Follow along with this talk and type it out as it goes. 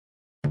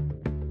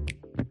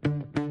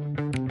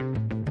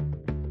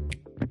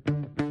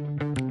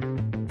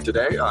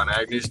Today on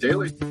Ag News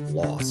Daily.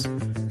 Loss.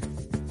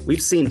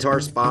 We've seen tar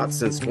spots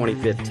since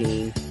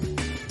 2015,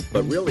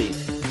 but really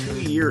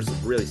 2 years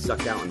have really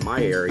stuck out in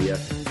my area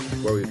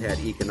where we've had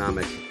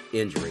economic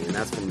injury, and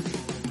that's from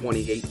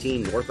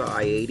 2018 north of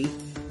I-80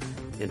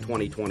 and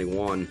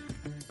 2021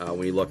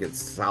 when you look at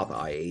south of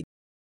I-80.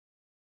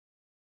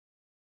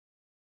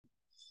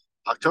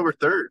 October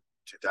 3rd,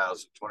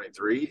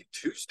 2023,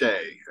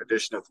 Tuesday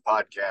edition of the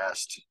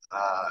podcast.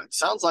 It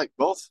sounds like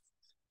both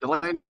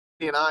Delaney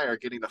and I are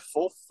getting the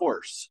full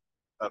force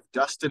of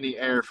dust in the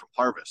air from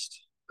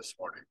harvest this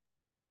morning.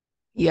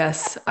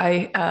 Yes,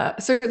 I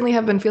certainly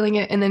have been feeling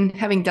it. And then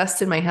having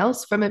dust in my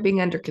house from it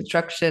being under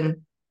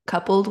construction,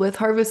 coupled with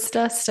harvest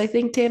dust, I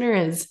think, Tanner,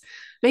 is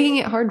making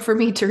it hard for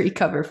me to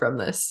recover from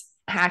this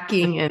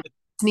hacking and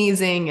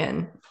sneezing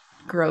and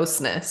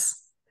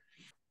grossness.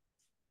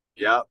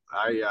 Yeah,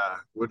 I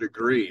would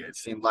agree. It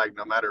seemed like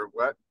no matter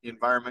what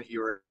environment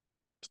you were,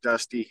 it's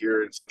dusty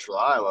here in central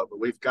Iowa, but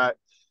we've got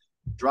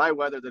dry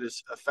weather that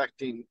is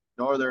affecting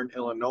northern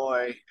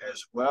Illinois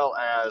as well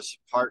as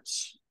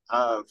parts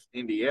of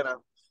Indiana.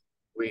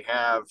 We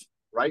have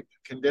ripe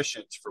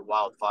conditions for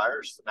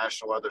wildfires. The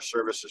National Weather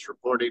Service is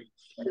reporting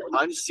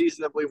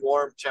unseasonably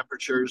warm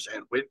temperatures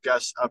and wind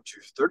gusts up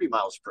to 30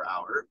 miles per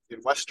hour. In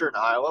western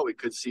Iowa, we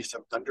could see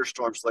some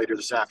thunderstorms later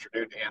this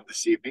afternoon and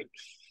this evening.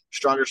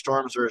 Stronger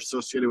storms are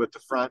associated with the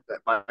front that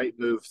might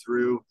move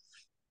through,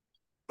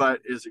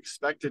 but is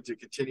expected to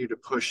continue to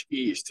push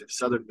east. In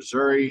southern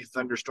Missouri,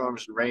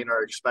 thunderstorms and rain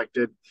are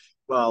expected.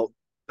 Well,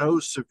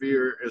 no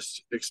severe weather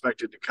is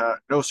expected to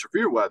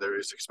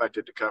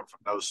come from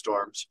those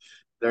storms.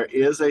 There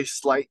is a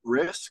slight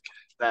risk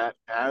that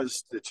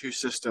as the two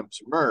systems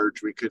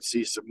merge, we could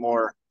see some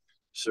more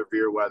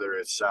severe weather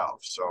itself.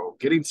 So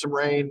getting some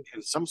rain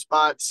in some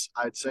spots,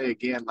 I'd say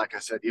again, like I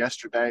said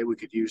yesterday, we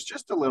could use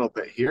just a little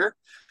bit here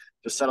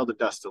to settle the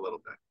dust a little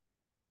bit.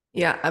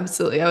 Yeah,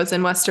 absolutely. I was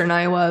in Western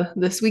Iowa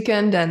this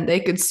weekend and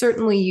they could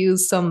certainly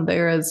use some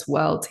there as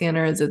well,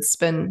 Tanner, as it's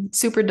been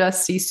super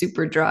dusty,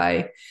 super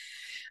dry.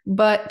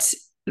 But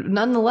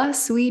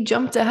nonetheless, we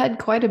jumped ahead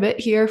quite a bit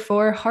here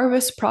for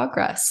harvest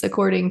progress.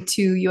 According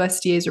to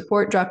USDA's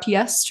report dropped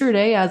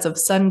yesterday, as of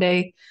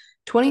Sunday,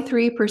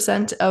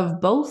 23%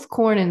 of both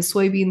corn and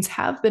soybeans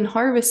have been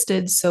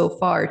harvested so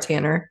far,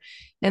 Tanner.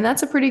 And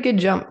that's a pretty good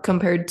jump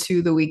compared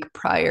to the week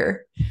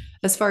prior.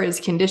 As far as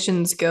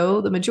conditions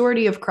go, the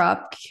majority of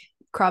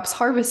crops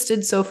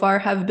harvested so far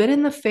have been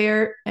in the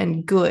fair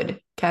and good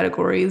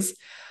categories,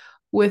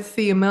 with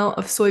the amount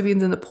of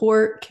soybeans in the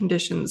poor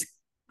conditions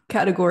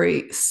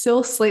category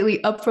still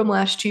slightly up from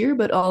last year,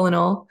 but all in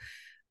all,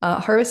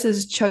 harvest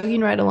is chugging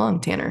right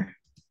along, Tanner.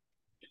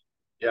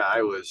 Yeah,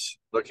 I was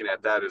looking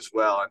at that as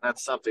well, and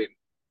that's something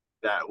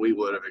that we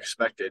would have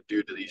expected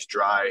due to these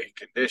dry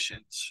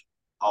conditions.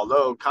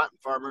 Although cotton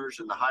farmers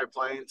in the high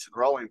plains and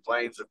rolling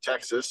plains of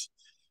Texas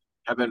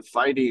have been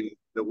fighting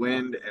the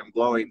wind and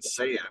blowing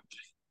sand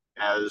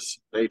as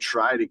they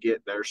try to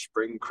get their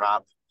spring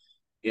crop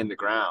in the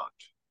ground.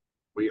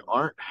 We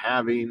aren't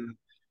having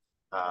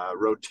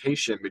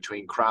rotation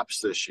between crops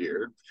this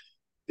year.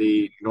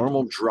 The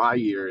normal dry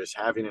year is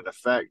having an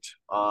effect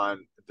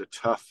on the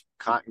tough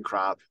cotton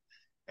crop,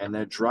 and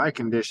the dry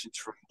conditions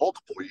for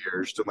multiple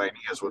years,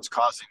 Delaney, is what's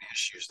causing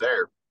issues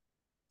there.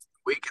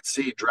 We could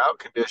see drought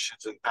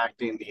conditions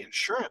impacting the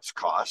insurance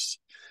costs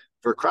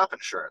for crop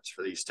insurance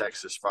for these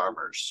Texas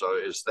farmers. So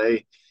as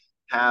they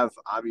have,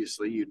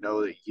 obviously,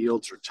 the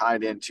yields are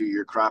tied into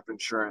your crop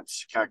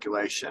insurance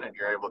calculation and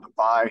you're able to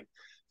buy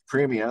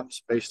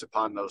premiums based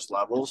upon those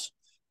levels.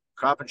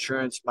 Crop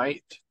insurance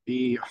might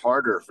be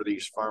harder for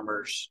these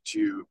farmers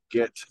to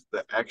get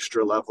the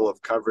extra level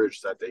of coverage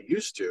that they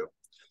used to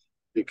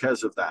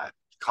because of that.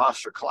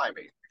 Costs are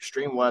climbing.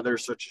 Extreme weather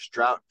such as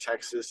drought in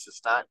Texas is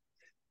not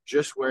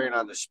just weighing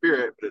on the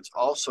spirit, but it's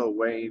also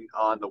weighing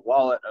on the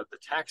wallet of the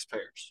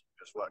taxpayers,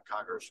 is what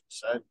Congressman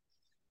said.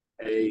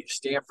 A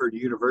Stanford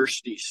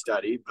University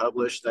study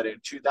published that in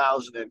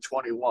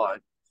 2021,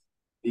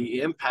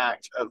 the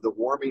impact of the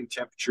warming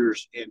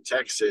temperatures in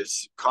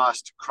Texas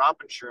cost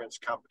crop insurance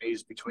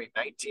companies between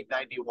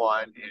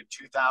 1991 and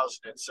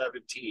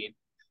 2017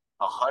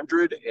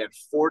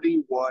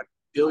 $141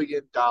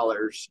 billion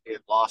in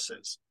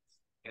losses.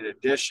 In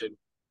addition,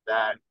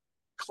 that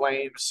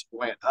claims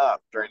went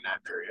up during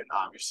that period,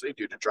 obviously,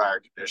 due to drier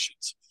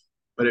conditions.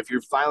 But if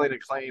you're filing a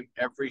claim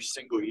every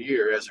single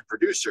year as a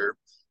producer,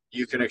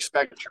 you can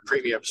expect your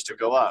premiums to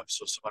go up.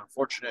 So some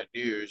unfortunate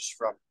news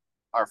from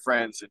our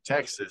friends in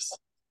Texas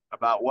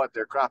about what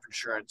their crop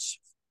insurance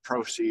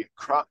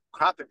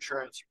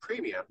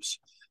premiums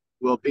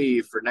will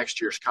be for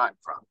next year's cotton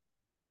crop.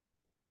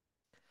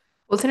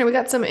 Well, Tanner, we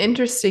got some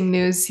interesting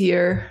news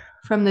here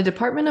from the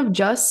Department of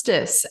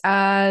Justice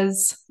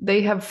as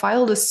they have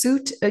filed a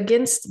suit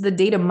against the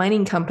data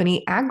mining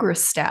company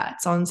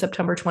Agrostats on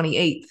September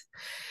 28th.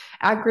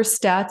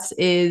 Agrostats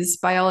is,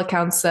 by all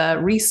accounts, a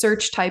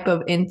research type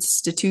of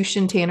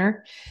institution,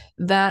 Tanner,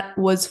 that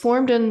was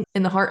formed in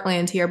the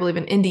heartland here, I believe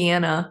in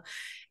Indiana,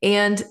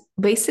 and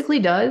basically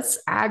does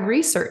ag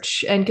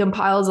research and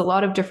compiles a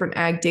lot of different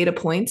ag data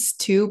points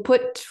to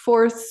put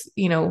forth,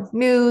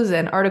 news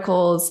and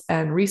articles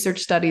and research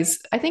studies.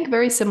 I think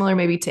very similar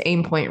maybe to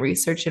Aimpoint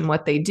Research in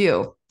what they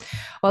do.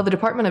 While the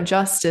Department of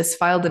Justice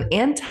filed an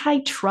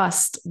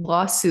antitrust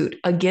lawsuit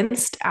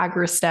against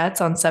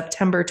Agristats on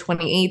September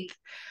 28th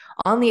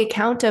on the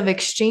account of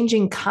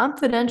exchanging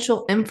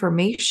confidential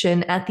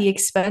information at the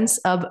expense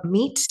of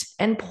meat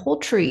and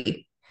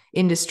poultry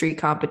industry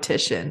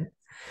competition.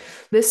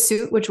 This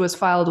suit, which was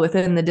filed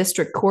within the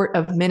District Court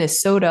of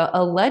Minnesota,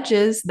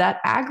 alleges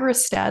that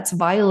Agristats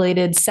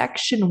violated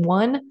Section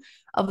 1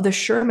 of the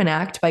Sherman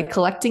Act by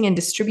collecting and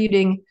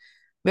distributing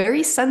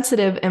very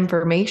sensitive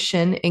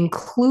information,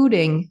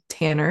 including,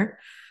 Tanner,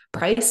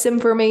 price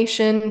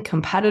information,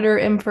 competitor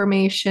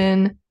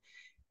information,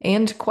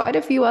 and quite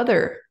a few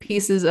other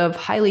pieces of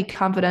highly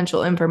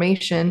confidential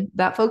information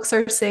that folks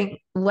are saying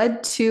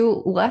led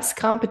to less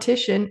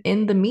competition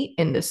in the meat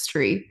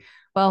industry.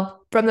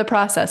 Well, from the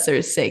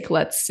processor's sake,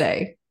 let's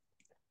say.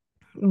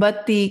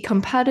 But the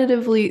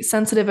competitively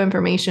sensitive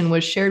information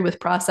was shared with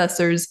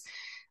processors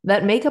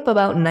that make up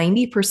about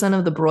 90%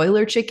 of the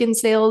broiler chicken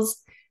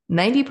sales,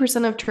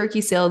 90% of turkey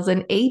sales,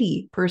 and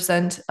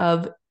 80%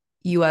 of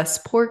US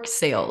pork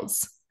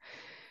sales.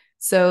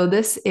 So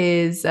this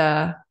is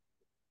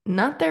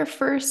not their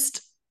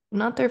first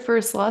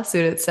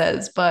lawsuit, it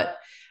says, but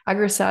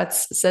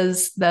Agristats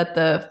says that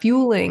the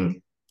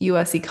fueling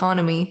US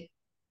economy,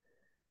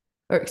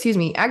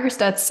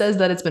 Agristats says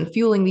that it's been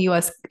fueling the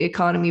US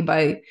economy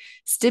by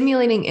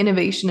stimulating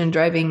innovation and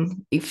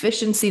driving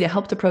efficiency to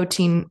help the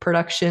protein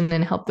production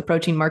and help the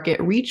protein market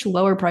reach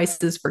lower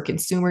prices for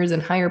consumers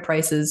and higher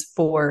prices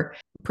for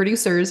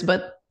producers.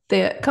 But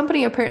the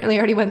company apparently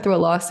already went through a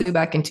lawsuit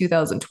back in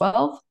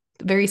 2012,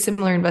 very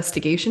similar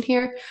investigation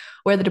here,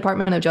 where the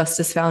Department of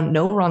Justice found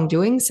no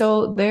wrongdoing.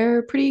 So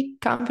they're pretty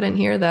confident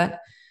here that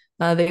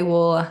they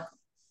will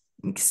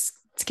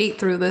skate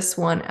through this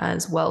one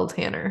as well,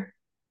 Tanner.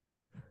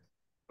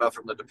 Well,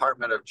 from the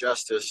Department of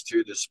Justice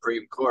to the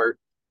Supreme Court,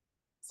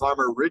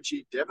 farmer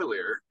Richie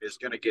DeValier is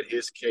going to get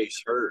his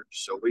case heard.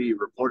 So we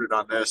reported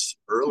on this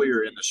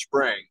earlier in the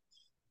spring.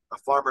 A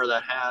farmer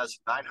that has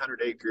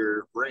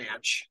 900-acre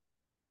ranch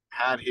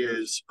had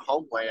his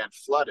homeland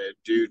flooded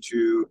due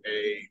to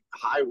a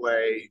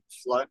highway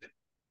flood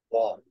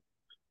wall.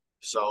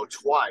 So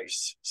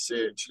twice,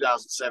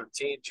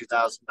 2017,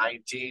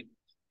 2019,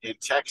 in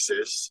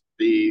Texas,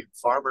 the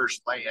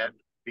farmer's land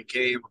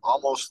became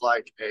almost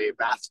like a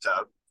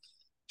bathtub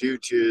due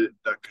to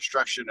the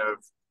construction of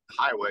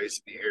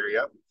highways in the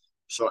area.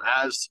 So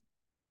as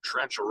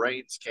torrential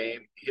rains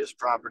came, his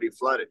property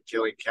flooded,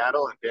 killing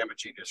cattle and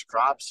damaging his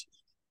crops,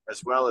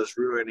 as well as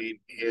ruining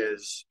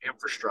his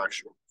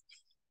infrastructure.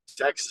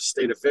 Texas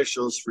state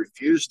officials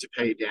refused to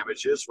pay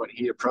damages when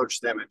he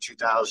approached them in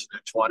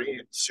 2020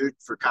 and sued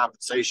for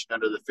compensation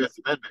under the Fifth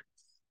Amendment.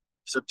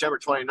 September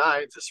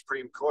 29th, the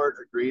Supreme Court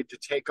agreed to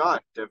take on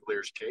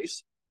DeValier's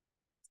case.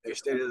 They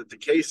stated that the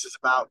case is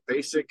about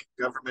basic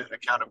government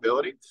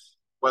accountability,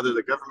 whether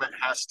the government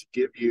has to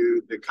give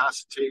you the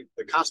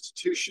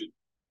Constitution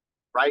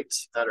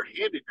rights that are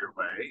handed your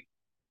way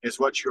is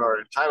what you are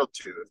entitled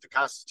to. If the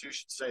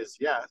Constitution says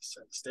yes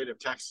and the state of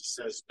Texas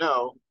says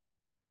no,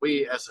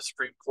 we as the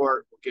Supreme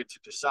Court will get to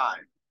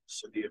decide.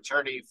 So the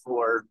attorney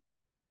for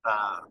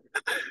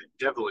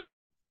DeValier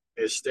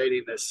is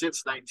stating that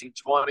since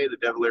 1920, the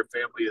DeValier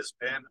family has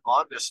been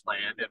on this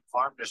land and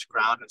farmed this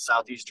ground in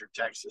southeastern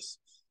Texas,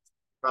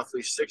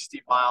 roughly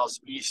 60 miles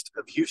east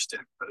of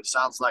Houston. But it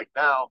sounds like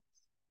now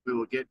we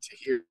will get to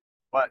hear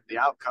what the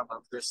outcome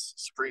of this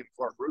Supreme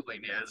Court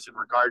ruling is in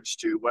regards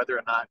to whether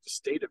or not the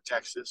state of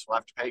Texas will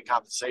have to pay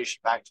compensation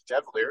back to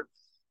DeValier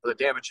for the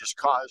damages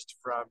caused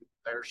from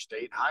their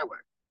state highway.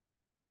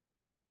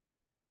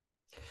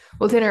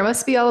 Well, Tanner, it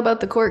must be all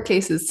about the court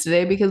cases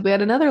today, because we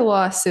had another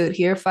lawsuit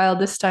here filed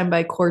this time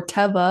by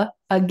Corteva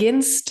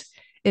against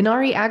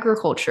Inari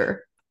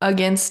Agriculture,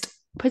 against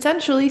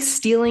potentially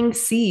stealing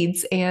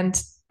seeds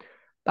and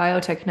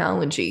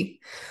biotechnology.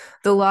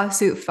 The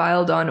lawsuit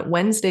filed on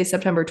Wednesday,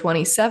 September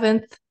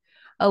 27th,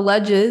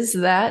 alleges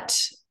that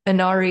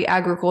Inari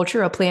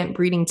Agriculture, a plant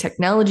breeding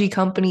technology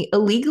company,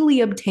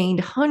 illegally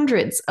obtained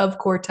hundreds of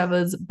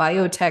Corteva's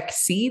biotech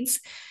seeds,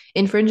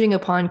 infringing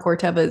upon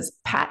Corteva's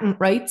patent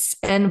rights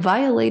and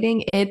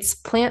violating its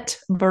plant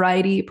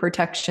variety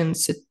protection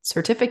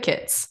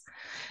certificates.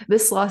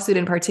 This lawsuit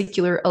in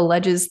particular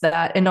alleges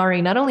that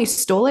Inari not only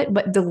stole it,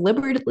 but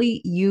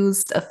deliberately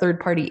used a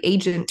third-party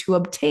agent to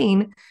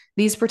obtain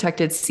these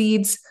protected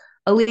seeds,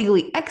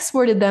 illegally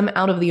exported them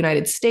out of the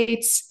United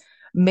States,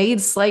 made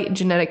slight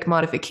genetic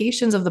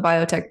modifications of the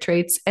biotech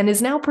traits, and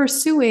is now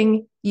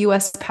pursuing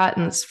U.S.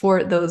 patents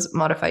for those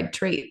modified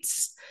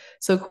traits.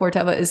 So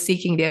Corteva is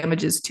seeking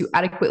damages to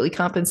adequately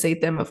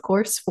compensate them, of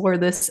course, for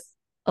this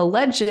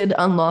alleged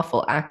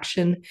unlawful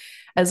action,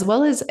 as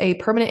well as a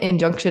permanent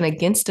injunction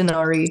against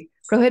Inari,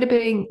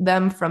 prohibiting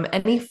them from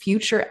any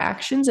future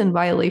actions in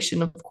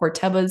violation of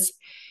Corteva's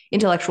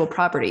intellectual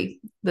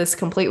property. This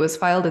complaint was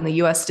filed in the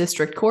U.S.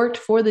 District Court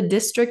for the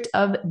District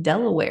of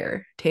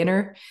Delaware.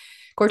 Tanner,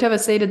 Corteva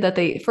stated that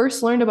they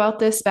first learned about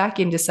this back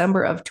in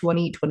December of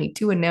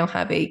 2022 and now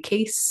have a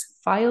case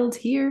filed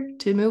here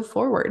to move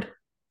forward.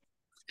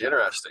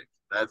 Interesting.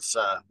 That's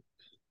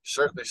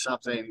certainly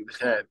something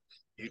that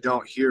you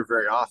don't hear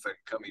very often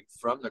coming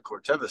from the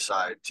Corteva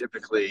side.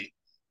 Typically,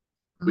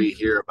 we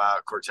hear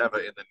about Corteva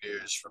in the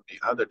news from the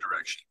other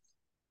direction.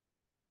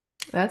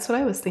 That's what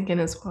I was thinking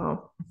as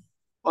well.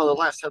 Well, the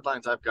last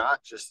headlines I've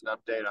got, just an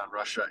update on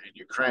Russia and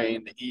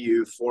Ukraine. The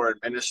EU foreign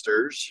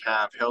ministers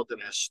have held an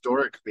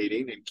historic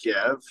meeting in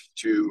Kiev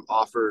to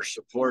offer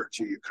support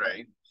to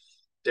Ukraine,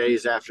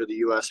 days after the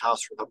U.S.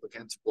 House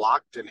Republicans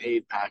blocked an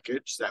aid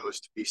package that was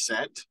to be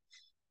sent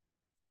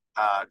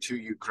to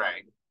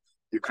Ukraine.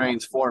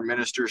 Ukraine's foreign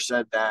minister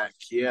said that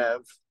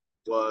Kiev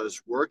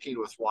was working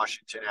with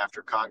Washington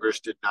after Congress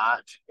did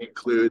not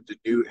include the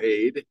new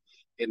aid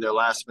in their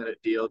last minute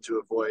deal to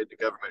avoid the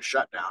government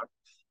shutdown.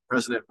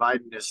 President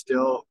Biden is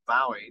still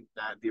vowing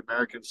that the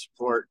American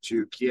support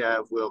to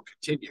Kiev will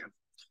continue.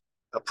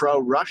 A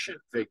pro-Russian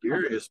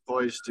figure is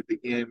poised to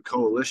begin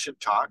coalition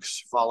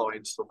talks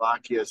following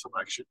Slovakia's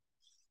election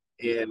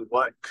in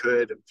what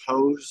could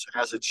pose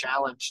as a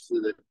challenge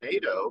to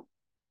NATO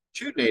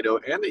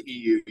and the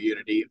EU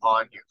unity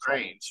on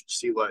Ukraine. So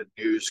see what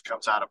news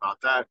comes out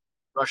about that.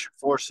 Russian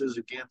forces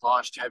again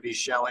launched heavy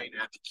shelling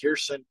at the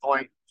Kherson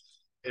point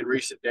in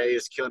recent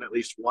days, killing at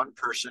least one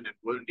person and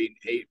wounding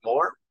 8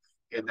 more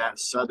in that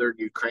southern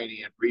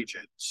Ukrainian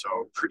region.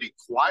 So pretty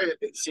quiet,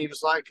 it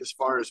seems like, as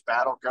far as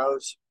battle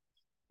goes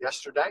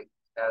yesterday,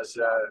 as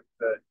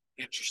the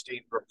interesting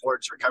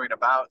reports are coming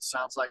about.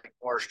 Sounds like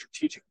more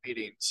strategic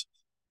meetings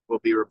will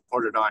be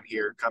reported on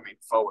here coming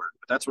forward.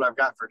 But that's what I've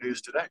got for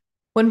news today.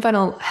 One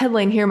final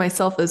headline here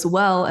myself as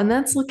well, and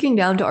that's looking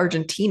down to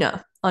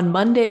Argentina. On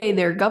Monday,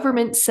 their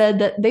government said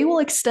that they will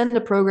extend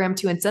a program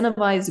to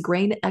incentivize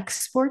grain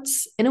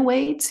exports in a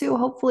way to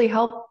hopefully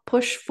help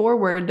push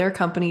forward their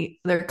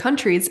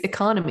country's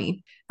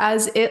economy.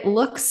 As it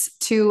looks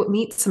to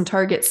meet some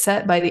targets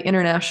set by the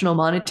International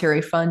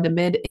Monetary Fund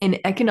amid an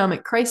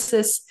economic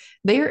crisis,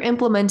 they are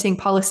implementing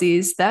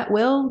policies that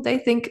will, they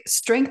think,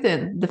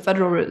 strengthen the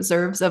federal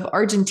reserves of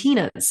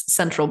Argentina's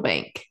central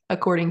bank,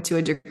 according to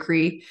a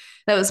decree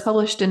that was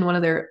published in one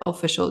of their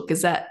official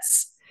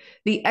gazettes.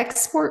 The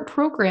export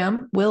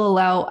program will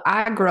allow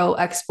agro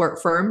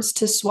export firms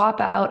to swap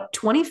out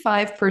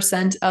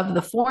 25% of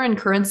the foreign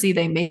currency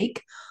they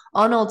make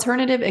on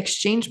alternative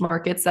exchange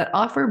markets that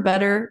offer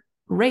better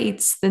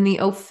rates than the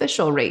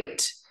official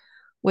rate,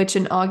 which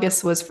in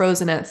August was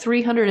frozen at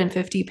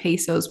 350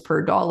 pesos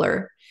per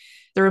dollar.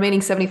 The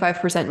remaining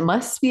 75%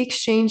 must be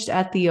exchanged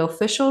at the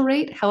official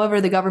rate. However,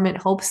 the government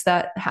hopes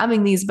that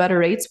having these better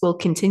rates will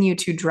continue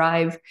to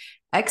drive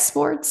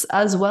exports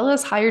as well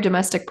as higher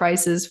domestic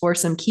prices for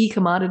some key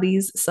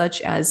commodities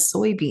such as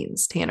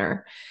soybeans,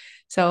 Tanner.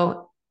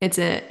 So it's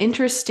an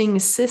interesting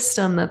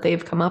system that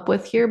they've come up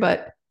with here,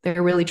 but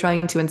they're really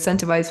trying to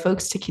incentivize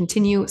folks to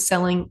continue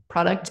selling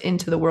product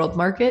into the world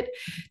market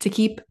to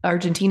keep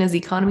Argentina's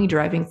economy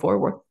driving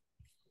forward.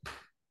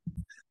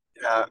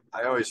 Yeah,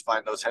 I always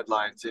find those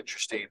headlines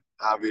interesting.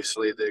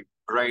 Obviously, the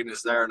grain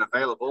is there and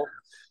available.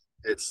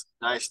 It's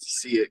nice to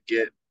see it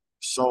get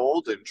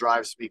sold and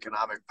drive some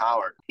economic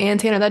power. And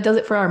Tanner, that does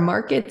it for our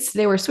markets.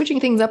 Today we're switching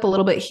things up a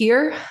little bit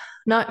here,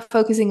 not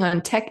focusing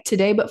on tech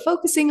today, but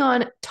focusing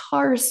on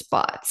tar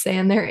spots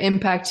and their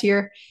impact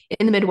here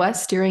in the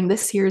Midwest during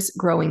this year's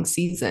growing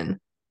season.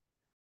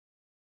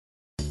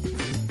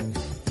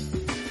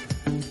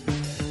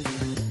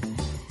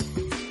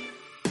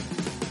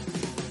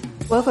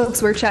 Well,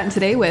 folks, we're chatting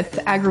today with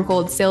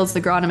AgriGold sales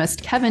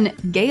agronomist Kevin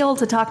Gale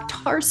to talk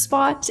tar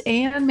spot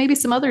and maybe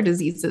some other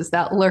diseases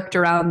that lurked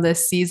around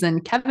this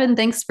season. Kevin,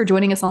 thanks for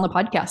joining us on the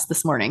podcast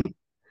this morning.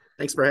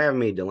 Thanks for having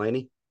me,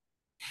 Delaney.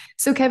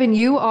 So, Kevin,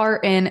 you are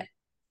an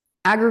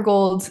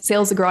AgriGold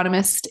sales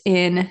agronomist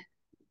in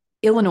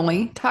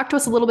Illinois. Talk to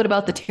us a little bit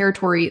about the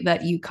territory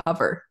that you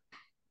cover.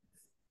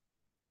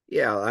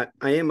 Yeah,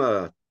 I am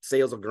a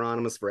sales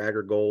agronomist for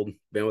AgriGold.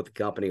 Been with the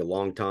company a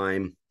long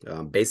time,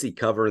 basically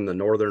covering the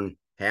northern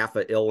half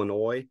of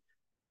Illinois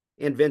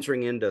and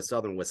venturing into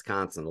southern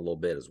Wisconsin a little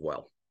bit as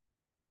well.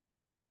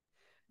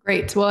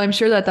 Great. Well, I'm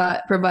sure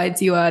that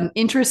provides you an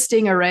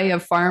interesting array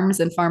of farms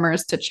and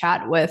farmers to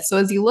chat with. So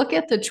as you look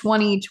at the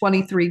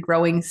 2023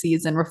 growing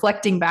season,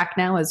 reflecting back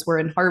now as we're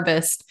in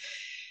harvest,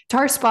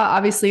 tar spot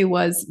obviously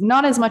was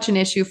not as much an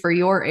issue for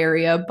your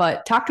area,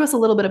 but talk to us a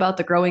little bit about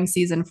the growing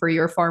season for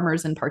your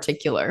farmers in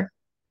particular.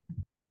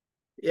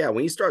 Yeah,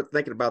 when you start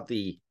thinking about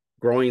the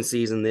growing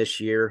season this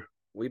year,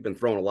 we've been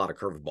throwing a lot of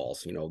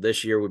curveballs.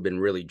 This year we've been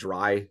really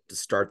dry to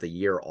start the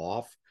year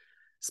off,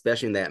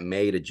 especially in that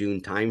May to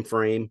June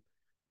timeframe.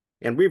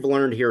 And we've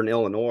learned here in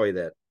Illinois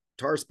that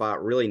tar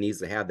spot really needs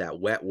to have that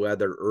wet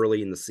weather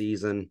early in the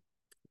season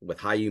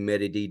with high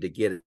humidity to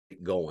get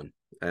it going,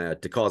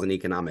 to cause an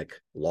economic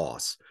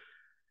loss.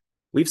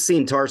 We've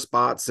seen tar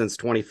spots since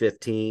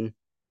 2015,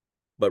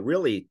 but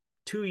really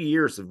 2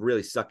 years have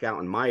really stuck out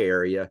in my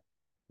area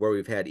where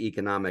we've had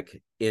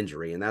economic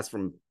injury, and that's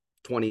from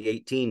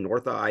 2018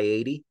 north of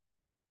I-80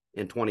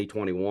 and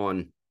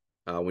 2021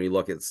 when you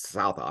look at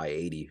south of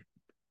I-80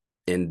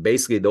 And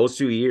basically those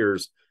 2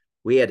 years,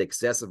 we had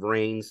excessive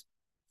rains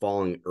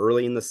falling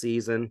early in the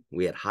season.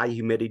 We had high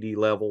humidity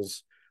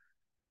levels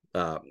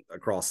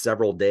across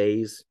several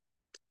days.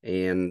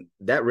 And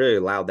that really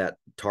allowed that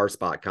tar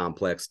spot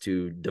complex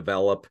to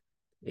develop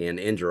and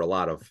injure a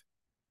lot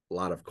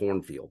of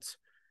cornfields.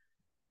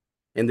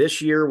 And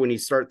this year, when you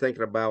start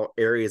thinking about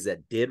areas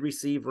that did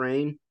receive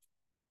rain,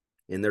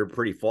 and they're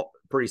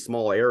pretty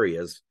small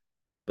areas,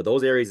 but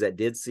those areas that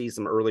did see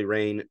some early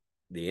rain,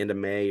 the end of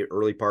May,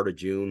 early part of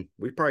June,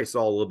 we probably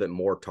saw a little bit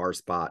more tar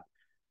spot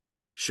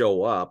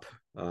show up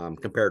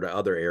compared to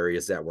other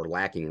areas that were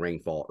lacking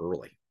rainfall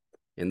early.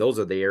 And those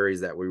are the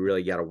areas that we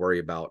really got to worry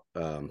about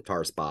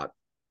tar spot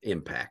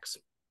impacts.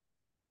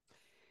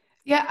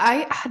 Yeah,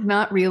 I had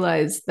not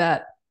realized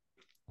that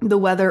the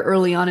weather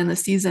early on in the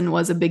season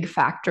was a big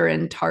factor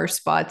in tar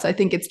spots. I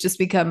think it's just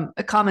become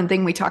a common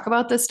thing we talk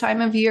about this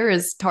time of year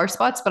is tar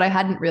spots, but I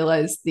hadn't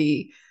realized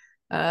the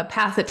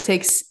path it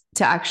takes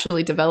to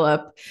actually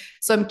develop.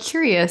 So I'm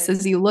curious,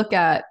 as you look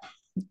at,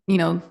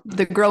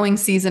 the growing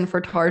season for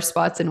tar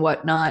spots and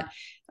whatnot,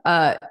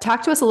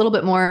 talk to us a little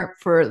bit more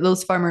for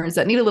those farmers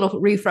that need a little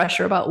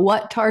refresher about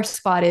what tar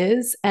spot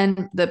is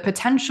and the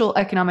potential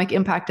economic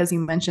impact, as you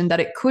mentioned, that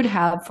it could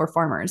have for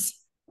farmers.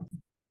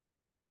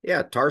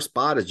 Yeah, tar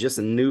spot is just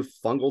a new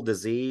fungal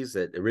disease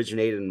that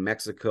originated in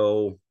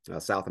Mexico,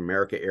 South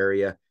America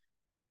area.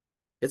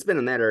 It's been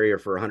in that area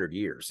for 100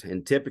 years.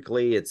 And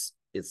typically it's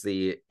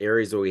the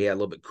areas where we had a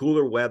little bit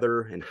cooler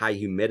weather and high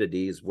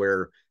humidity is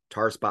where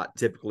tar spot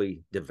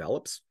typically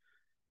develops.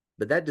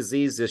 But that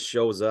disease just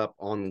shows up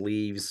on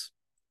leaves,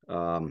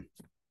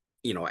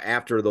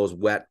 after those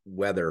wet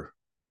weather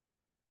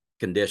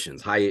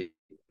conditions, high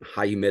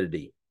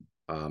humidity.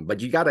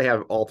 But you got to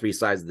have all three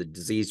sides of the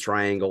disease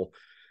triangle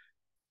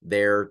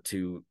there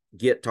to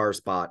get tar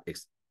spot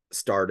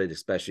started,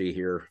 especially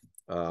here.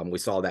 We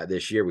saw that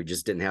this year. We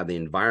just didn't have the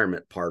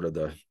environment part of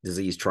the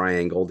disease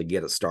triangle to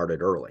get it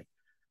started early.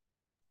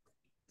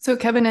 So,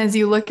 Kevin, as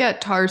you look at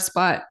tar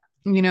spot,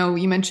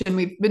 you mentioned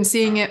we've been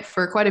seeing it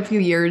for quite a few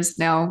years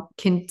now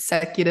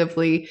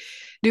consecutively.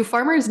 Do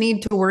farmers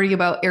need to worry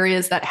about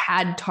areas that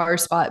had tar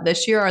spot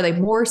this year? Are they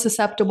more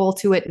susceptible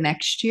to it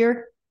next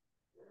year?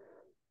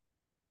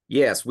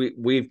 Yes,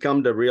 we've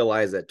come to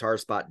realize that tar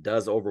spot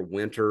does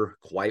overwinter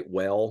quite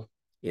well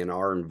in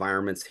our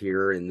environments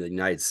here in the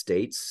United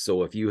States.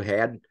 So if you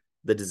had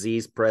the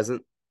disease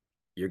present,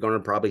 you're going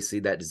to probably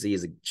see that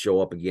disease show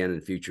up again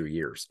in future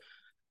years.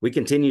 We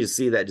continue to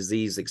see that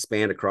disease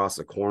expand across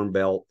the Corn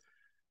Belt.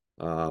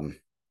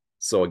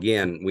 So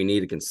again, we need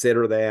to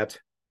consider that,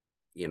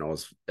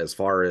 as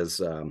far as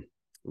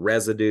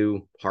residue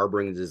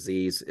harboring the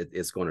disease,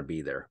 it's going to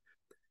be there.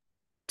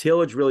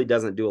 Tillage really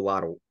doesn't do a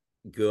lot of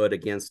good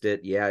against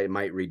it. Yeah, it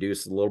might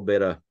reduce a little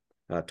bit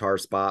of tar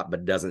spot,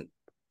 but doesn't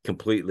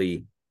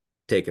completely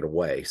take it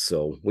away.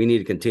 So we need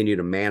to continue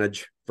to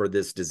manage for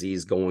this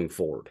disease going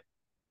forward.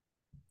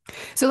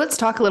 So let's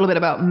talk a little bit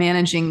about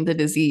managing the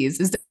disease.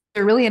 Is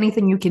there really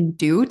anything you can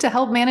do to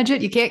help manage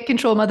it? You can't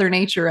control Mother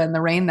Nature and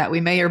the rain that we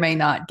may or may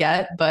not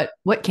get, but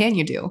what can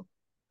you do?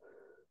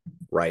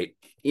 Right.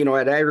 At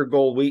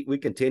AgriGold, we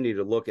continue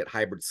to look at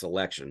hybrid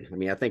selection. I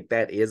mean, I think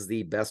that is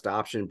the best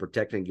option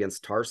protecting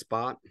against tar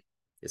spot.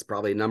 It's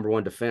probably number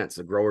one defense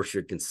a grower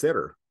should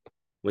consider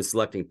when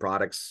selecting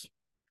products,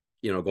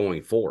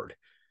 going forward.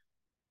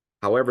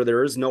 However,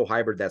 there is no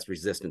hybrid that's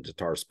resistant to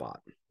tar spot.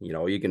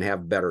 You can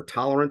have better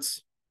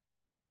tolerance.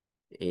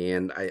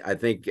 And I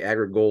think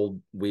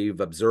AgriGold,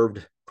 we've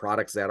observed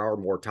products that are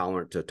more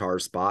tolerant to tar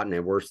spot,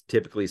 and we're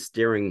typically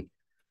steering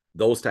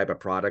those type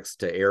of products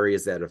to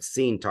areas that have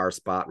seen tar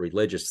spot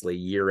religiously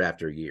year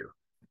after year.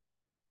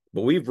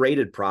 But we've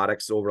rated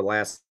products over the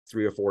last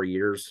 3 or 4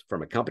 years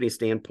from a company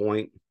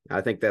standpoint.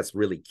 I think that's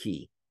really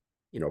key.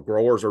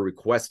 Growers are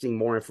requesting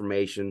more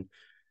information,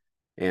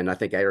 and I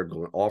think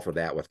AgriGold offer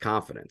that with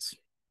confidence.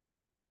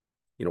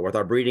 With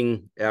our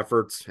breeding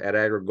efforts at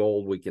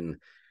AgriGold, we can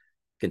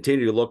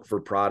continue to look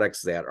for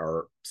products that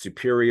are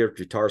superior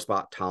to tar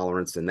spot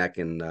tolerance, and that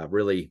can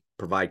really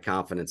provide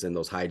confidence in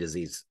those high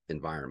disease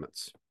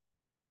environments.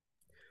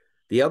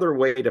 The other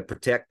way to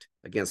protect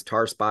against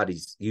tar spot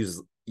is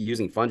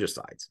using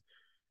fungicides.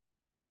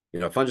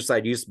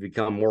 Fungicide used to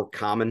become more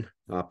common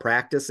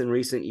practice in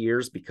recent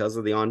years because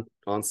of the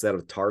onset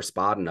of tar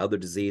spot and other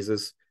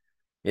diseases.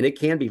 And it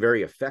can be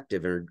very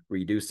effective in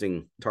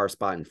reducing tar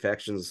spot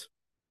infections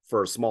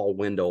for a small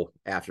window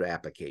after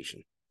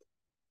application.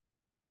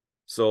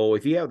 So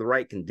if you have the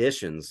right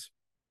conditions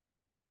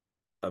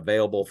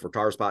available for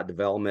tar spot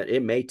development,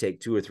 it may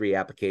take 2 or 3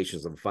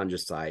 applications of a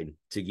fungicide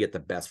to get the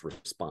best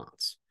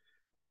response.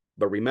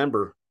 But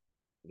remember,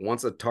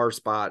 once a tar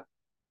spot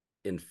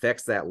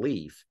infects that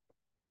leaf,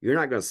 you're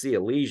not going to see a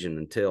lesion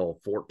until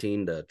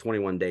 14 to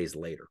 21 days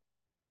later.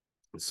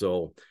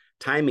 So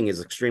timing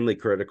is extremely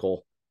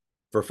critical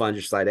for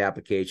fungicide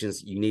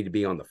applications. You need to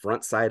be on the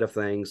front side of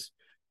things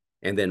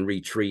and then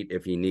retreat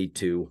if you need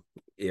to,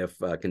 if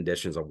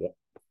conditions are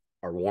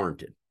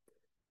warranted.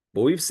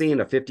 But we've seen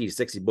a 50 to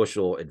 60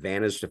 bushel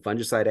advantage to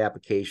fungicide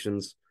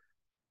applications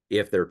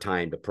if they're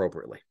timed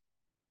appropriately.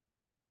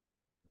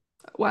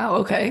 Wow.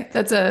 Okay.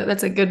 That's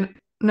a good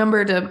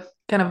number to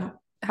kind of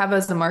have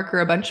as a marker,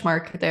 a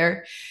benchmark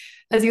there.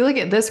 As you look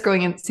at this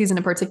growing season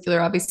in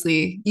particular,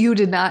 obviously you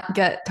did not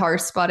get tar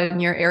spot in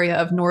your area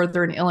of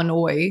northern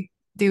Illinois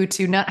due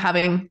to not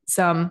having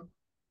some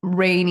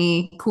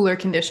rainy, cooler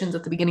conditions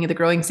at the beginning of the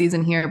growing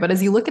season here. But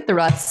as you look at the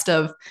rest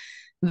of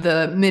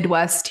the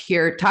Midwest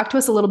here, talk to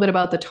us a little bit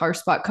about the tar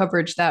spot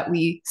coverage that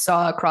we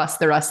saw across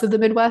the rest of the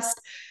Midwest.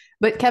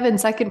 But Kevin,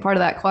 second part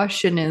of that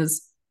question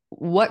is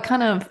what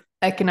kind of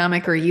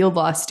economic or yield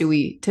loss do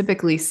we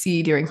typically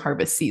see during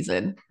harvest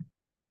season?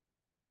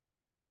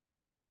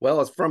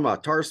 Well, it's from a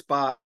tar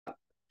spot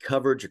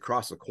coverage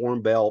across the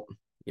Corn Belt.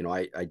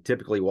 I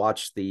typically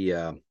watch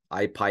the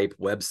iPipe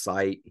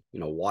website,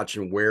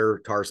 watching where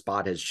tar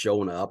spot has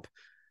shown up,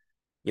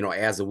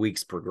 as the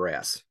weeks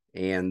progress.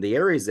 And the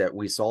areas that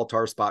we saw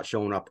tar spot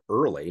showing up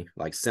early,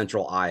 like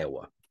central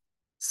Iowa,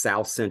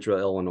 south central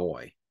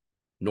Illinois,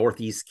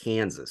 northeast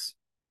Kansas,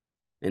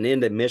 and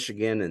into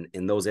Michigan and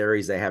in those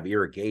areas that have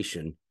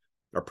irrigation,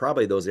 are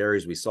probably those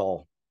areas we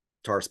saw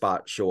tar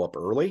spot show up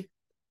early.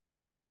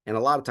 And a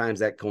lot of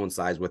times that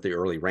coincides with the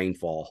early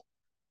rainfall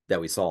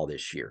that we saw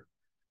this year.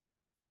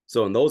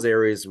 So in those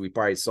areas, we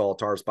probably saw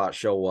tar spot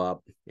show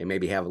up and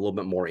maybe have a little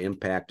bit more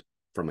impact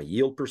from a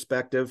yield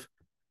perspective.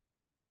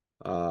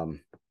 But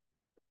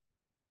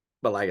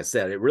like I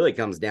said, it really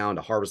comes down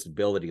to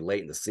harvestability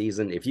late in the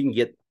season. If you can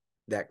get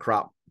that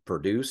crop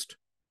produced,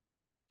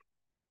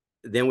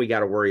 then we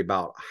got to worry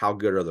about how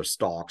good are the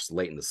stalks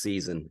late in the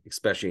season,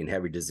 especially in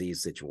heavy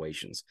disease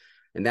situations.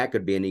 And that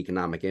could be an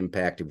economic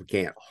impact if we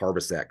can't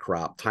harvest that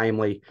crop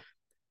timely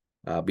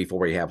before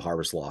we have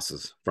harvest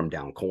losses from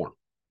down corn.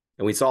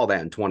 And we saw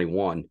that in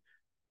 21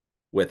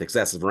 with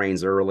excessive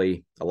rains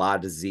early, a lot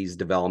of disease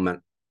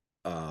development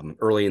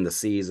early in the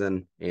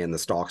season, and the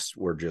stalks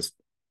were just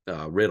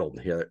riddled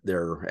here,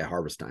 there at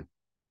harvest time.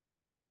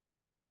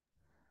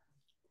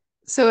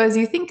 So as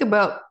you think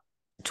about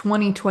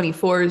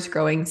 2024's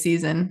growing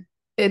season,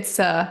 it's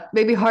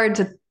maybe hard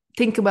to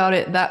think about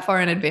it that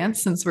far in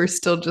advance since we're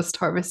still just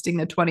harvesting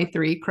the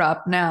 23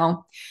 crop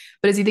now.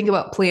 But as you think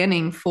about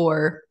planning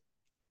for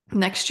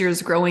next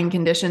year's growing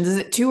conditions, is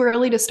it too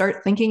early to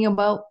start thinking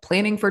about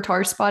planning for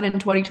tar spot in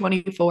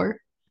 2024?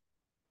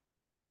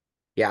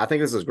 Yeah, I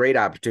think this is a great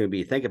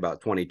opportunity to think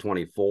about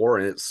 2024,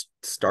 and it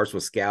starts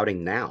with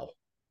scouting now.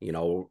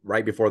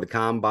 Right before the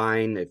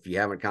combine, if you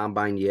haven't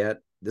combined yet,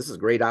 this is a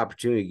great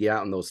opportunity to get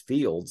out in those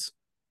fields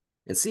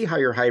and see how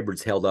your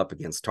hybrids held up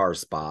against tar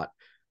spot,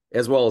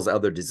 as well as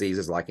other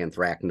diseases like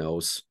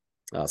anthracnose,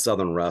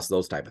 southern rust,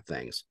 those type of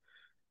things.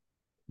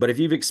 But if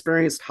you've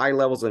experienced high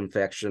levels of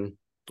infection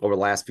over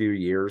the last few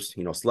years,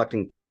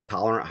 selecting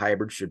tolerant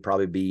hybrids should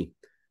probably be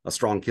a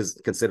strong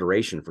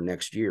consideration for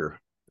next year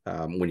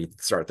when you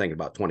start thinking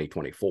about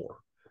 2024.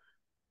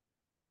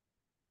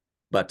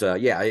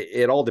 But yeah,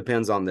 it all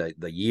depends on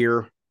the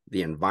year,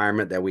 the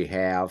environment that we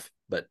have.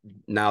 But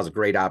now's a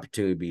great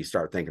opportunity to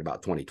start thinking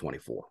about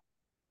 2024.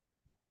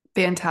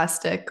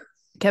 Fantastic.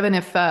 Kevin,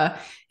 if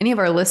any of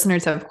our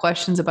listeners have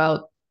questions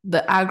about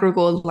the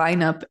AgriGold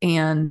lineup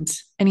and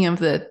any of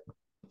the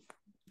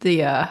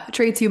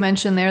traits you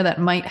mentioned there that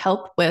might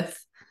help with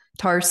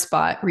tar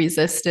spot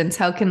resistance,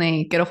 how can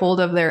they get a hold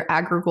of their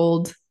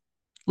AgriGold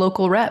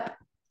local rep?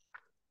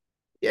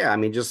 Yeah, I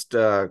mean, just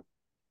go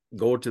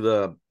to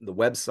the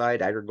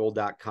website,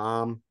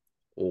 agrigold.com,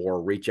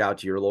 or reach out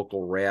to your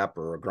local rep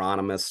or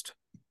agronomist.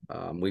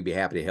 We'd be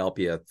happy to help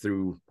you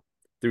through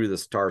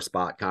this tar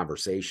spot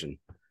conversation,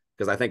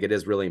 because I think it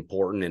is really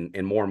important,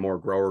 and more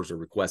growers are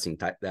requesting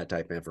that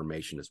type of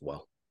information as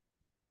well.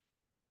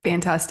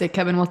 Fantastic,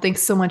 Kevin. Well,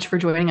 thanks so much for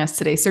joining us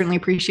today. Certainly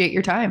appreciate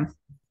your time.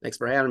 Thanks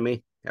for having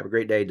me. Have a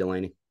great day,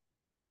 Delaney.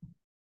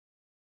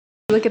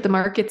 Look at the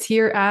markets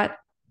here at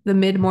the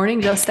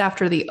mid-morning, just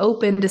after the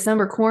open.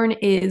 December corn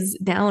is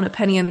down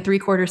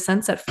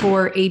 1.75 at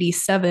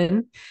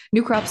 $4.87.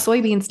 New crop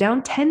soybeans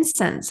down 10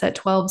 cents at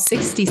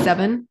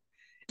 $12.67.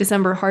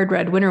 December hard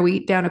red winter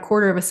wheat down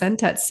 1/4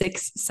 cent at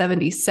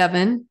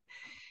 $6.77.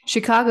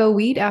 Chicago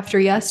wheat, after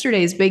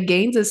yesterday's big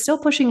gains, is still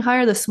pushing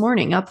higher this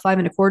morning, up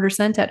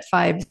 5.25 at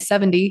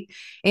 $5.70.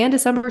 And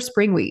December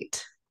spring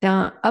wheat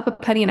down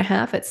up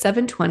 1.50 at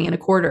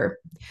 $7.20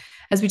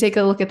 As we take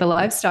a look at the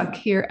livestock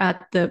here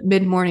at the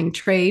mid-morning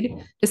trade,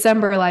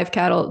 December live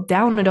cattle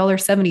down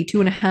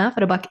 $1.72.5 at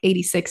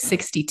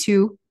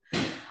 $1.8662.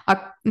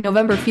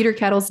 November feeder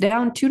cattle's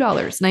down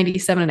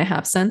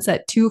 $2.97.5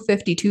 at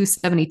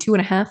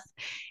 $252.72.5,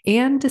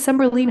 and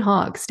December lean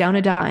hogs down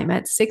a dime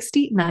at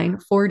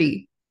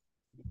 $69.40.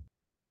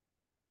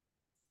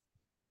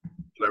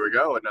 There we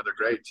go. Another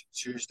great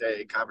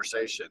Tuesday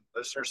conversation.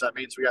 Listeners, that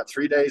means we got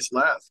 3 days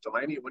left.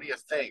 Delaney, what do you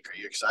think? Are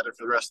you excited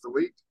for the rest of the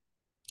week?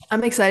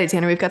 I'm excited,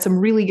 Tanner. We've got some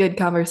really good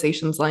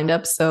conversations lined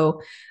up.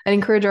 So I'd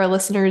encourage our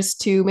listeners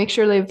to make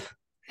sure they've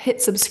hit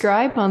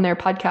subscribe on their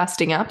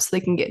podcasting app so they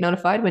can get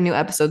notified when new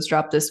episodes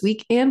drop this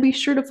week. And be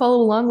sure to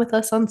follow along with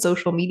us on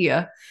social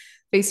media,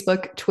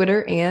 Facebook,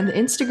 Twitter, and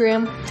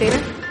Instagram.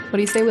 Tanner, what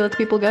do you say we let the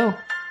people go?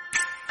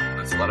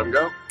 Let's let them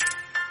go.